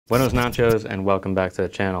Buenos nachos and welcome back to the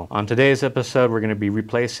channel. On today's episode, we're going to be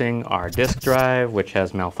replacing our disk drive, which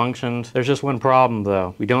has malfunctioned. There's just one problem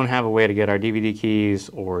though. We don't have a way to get our DVD keys,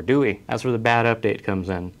 or do we? That's where the bad update comes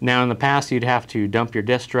in. Now in the past, you'd have to dump your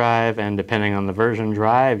disk drive, and depending on the version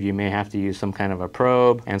drive, you may have to use some kind of a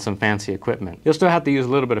probe and some fancy equipment. You'll still have to use a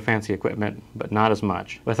little bit of fancy equipment, but not as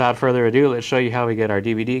much. Without further ado, let's show you how we get our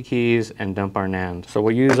DVD keys and dump our NAND. So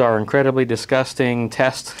we'll use our incredibly disgusting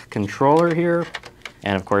test controller here.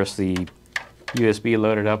 And of course the USB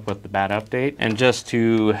loaded up with the bad update. And just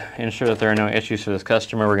to ensure that there are no issues for this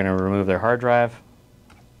customer, we're going to remove their hard drive.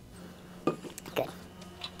 Good.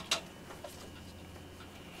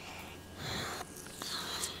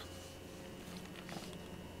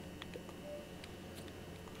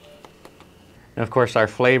 And of course our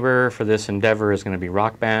flavor for this endeavor is going to be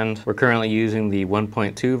Rock Band. We're currently using the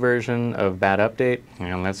 1.2 version of bad update.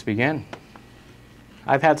 And let's begin.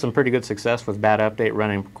 I've had some pretty good success with bad update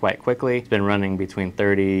running quite quickly. It's been running between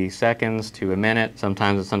 30 seconds to a minute.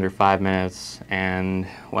 Sometimes it's under 5 minutes, and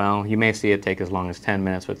well, you may see it take as long as 10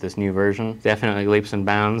 minutes with this new version. Definitely leaps and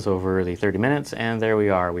bounds over the 30 minutes, and there we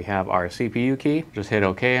are. We have our CPU key. Just hit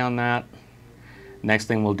OK on that. Next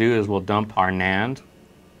thing we'll do is we'll dump our NAND.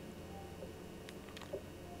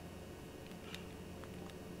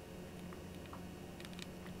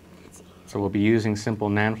 So we'll be using simple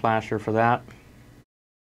NAND flasher for that.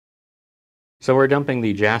 So we're dumping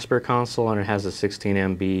the Jasper console, and it has a 16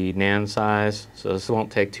 MB NAND size, so this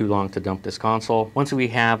won't take too long to dump this console. Once we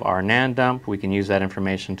have our NAND dump, we can use that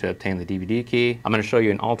information to obtain the DVD key. I'm going to show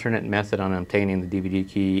you an alternate method on obtaining the DVD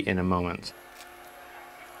key in a moment.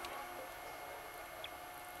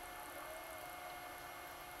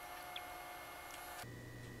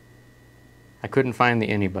 I couldn't find the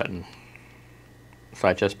any button, so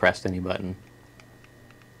I just pressed any button.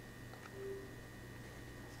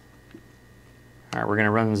 Alright, we're going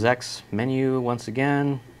to run Zech's menu once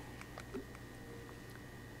again.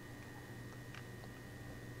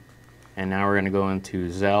 And now we're going to go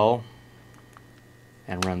into Zell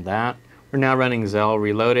and run that. We're now running Zell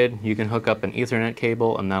Reloaded. You can hook up an Ethernet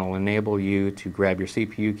cable, and that'll enable you to grab your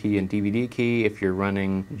CPU key and DVD key if you're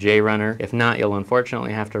running JRunner. If not, you'll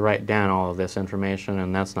unfortunately have to write down all of this information,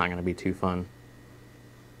 and that's not going to be too fun.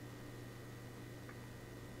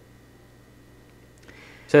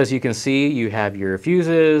 So as you can see, you have your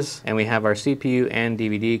fuses, and we have our CPU and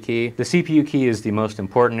DVD key. The CPU key is the most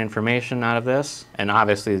important information out of this, and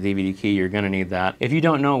obviously the DVD key, you're going to need that. If you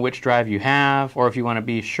don't know which drive you have, or if you want to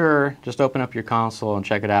be sure, just open up your console and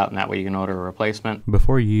check it out, and that way you can order a replacement.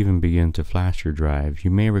 Before you even begin to flash your drive, you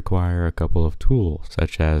may require a couple of tools,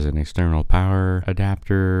 such as an external power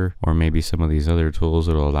adapter, or maybe some of these other tools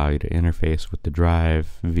that will allow you to interface with the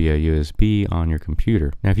drive via USB on your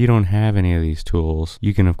computer. Now, if you don't have any of these tools,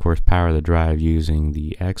 you can of course power the drive using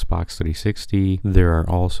the XBOX360. There are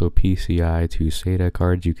also PCI to SATA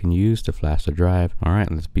cards you can use to flash the drive.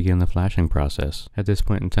 Alright, let's begin the flashing process. At this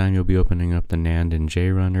point in time, you'll be opening up the NAND in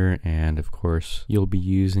JRunner, and of course you'll be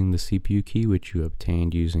using the CPU key which you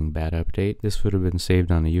obtained using bad update. This would have been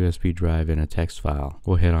saved on a USB drive in a text file.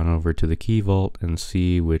 We'll head on over to the key vault and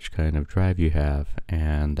see which kind of drive you have,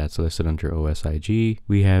 and that's listed under OSIG.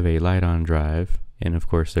 We have a light-on drive. And of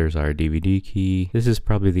course there's our DVD key. This is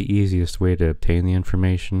probably the easiest way to obtain the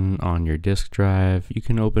information on your disk drive. You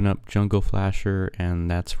can open up Jungle Flasher, and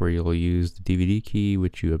that's where you'll use the DVD key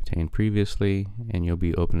which you obtained previously, and you'll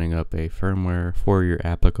be opening up a firmware for your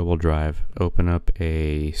applicable drive. Open up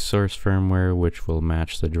a source firmware which will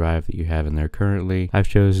match the drive that you have in there currently. I've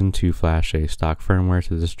chosen to flash a stock firmware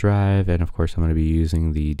to this drive, and of course I'm going to be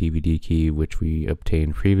using the DVD key which we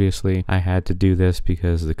obtained previously. I had to do this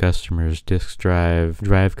because the customer's disk drive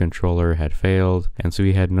controller had failed, and so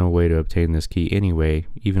we had no way to obtain this key anyway,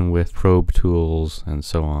 even with probe tools and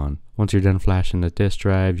so on. Once you're done flashing the disk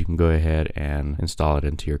drive, you can go ahead and install it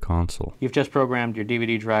into your console. You've just programmed your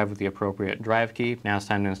DVD drive with the appropriate drive key. Now it's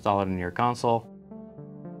time to install it into your console.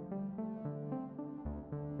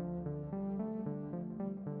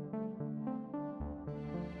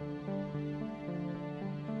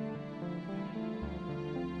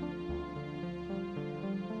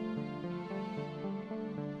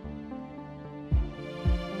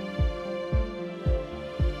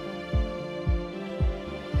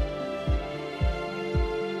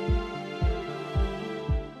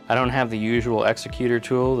 I don't have the usual executor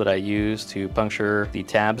tool that I use to puncture the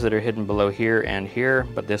tabs that are hidden below here and here,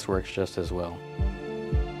 but this works just as well.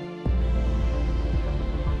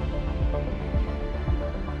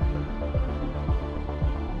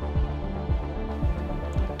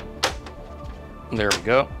 There we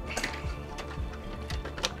go.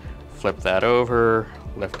 Flip that over,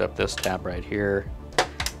 lift up this tab right here,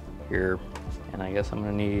 here. And I guess I'm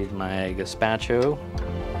gonna need my gazpacho.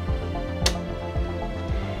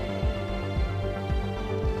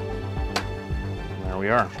 There we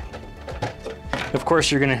are. Of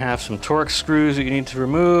course, you're gonna have some Torx screws that you need to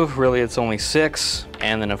remove. Really, it's only 6.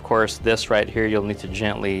 And then of course, this right here, you'll need to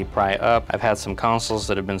gently pry up. I've had some consoles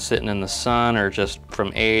that have been sitting in the sun or just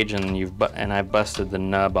from age, and I've busted the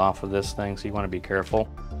nub off of this thing, so you wanna be careful.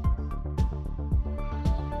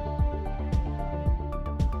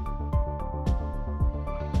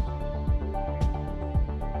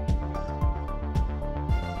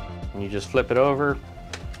 And you just flip it over.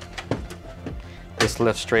 This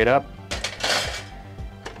lifts straight up.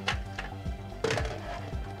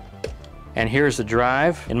 And here's the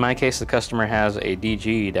drive. In my case, the customer has a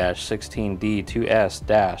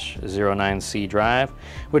DG-16D2S-09C drive,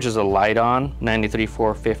 which is a Lite-On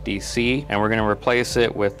 93450C, and we're gonna replace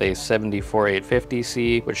it with a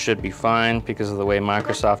 74850C, which should be fine because of the way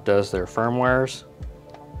Microsoft does their firmwares.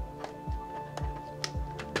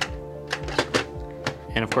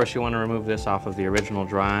 And of course, you wanna remove this off of the original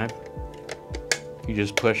drive. You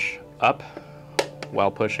just push up while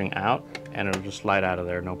pushing out, and it'll just slide out of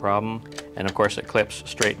there, no problem. And of course, it clips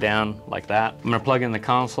straight down like that. I'm gonna plug in the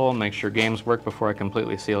console, make sure games work before I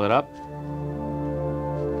completely seal it up.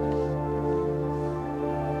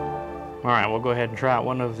 All right, we'll go ahead and try out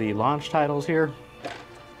one of the launch titles here.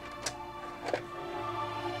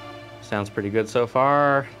 Sounds pretty good so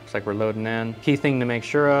far. Looks like we're loading in. Key thing to make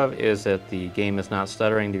sure of is that the game is not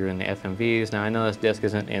stuttering during the FMVs. Now I know this disc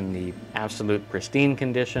isn't in the absolute pristine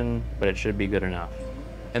condition, but it should be good enough.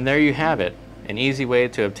 And there you have it, an easy way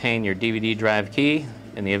to obtain your DVD drive key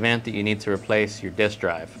in the event that you need to replace your disk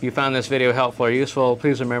drive. If you found this video helpful or useful,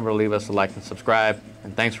 please remember to leave us a like and subscribe,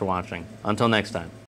 and thanks for watching. Until next time.